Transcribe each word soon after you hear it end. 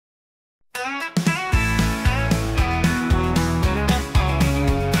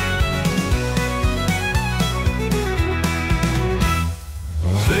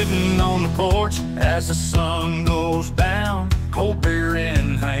porch as the sun goes down, cold beer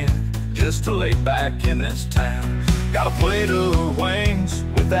in hand, just to lay back in this town. Got a plate of wings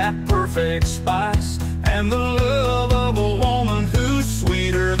with that perfect spice, and the love of a woman who's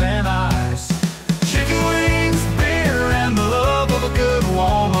sweeter than ice. Chicken wings, beer, and the love of a good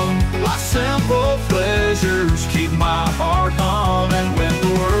woman, like simple pleasures keep my heart humming. When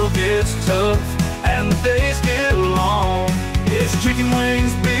the world gets tough and the days get long, it's chicken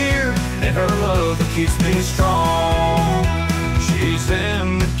wings, beer, and her love that keeps me strong. She's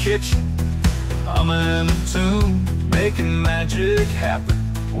in the kitchen, humming a tune, making magic happen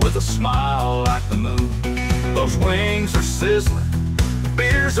with a smile like the moon. Those wings are sizzling, the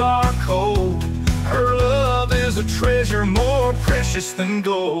beers are cold. Her love is a treasure more precious than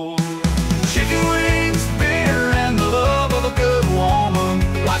gold. Chicken wings, beer, and the love of a good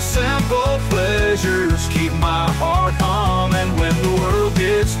woman, like simple pleasures keep my heart humming. When the world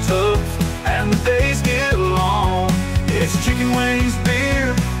gets tough and the days get long, it's chicken wings,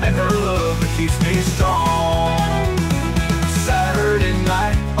 beer, and her love that keeps me strong. Saturday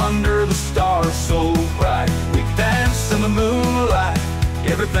night under the stars so bright, we dance in the moonlight,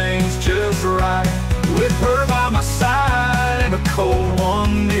 everything's just right. With her by my side and a cold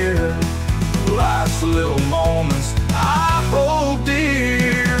one near, life's little moments I hold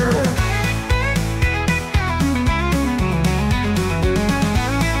dear.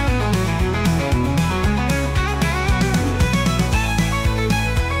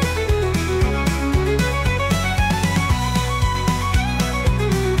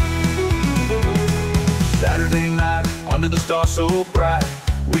 Saturday night under the stars so bright,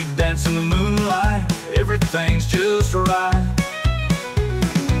 we dance in the moonlight, everything's just right.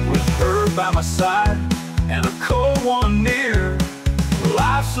 With her by my side and a cold one near,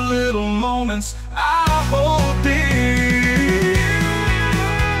 life's little moments I hold dear.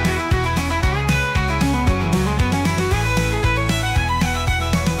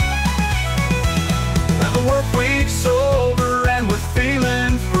 Now the work week's over and we're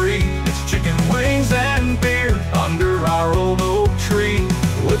feeling free. It's chicken wings and beer under our old oak tree.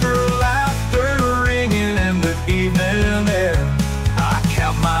 With her laughter ringing in the evening air, I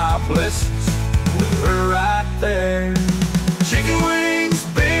count my blessings with her right there. Chicken wings,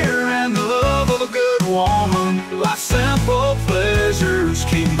 beer, and the love of a good woman, like simple pleasures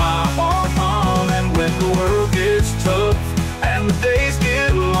keep my heart humming. When the world gets tough and the days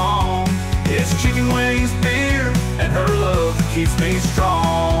get long, it's chicken wings, beer, and her love that keeps me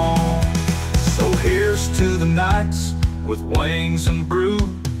strong. So here's to the nights with wings and brew,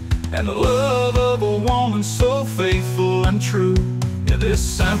 and the love of a woman so faithful and true. In this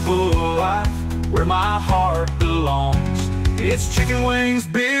simple life where my heart belongs, it's chicken wings,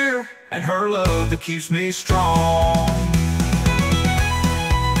 beer, and her love that keeps me strong.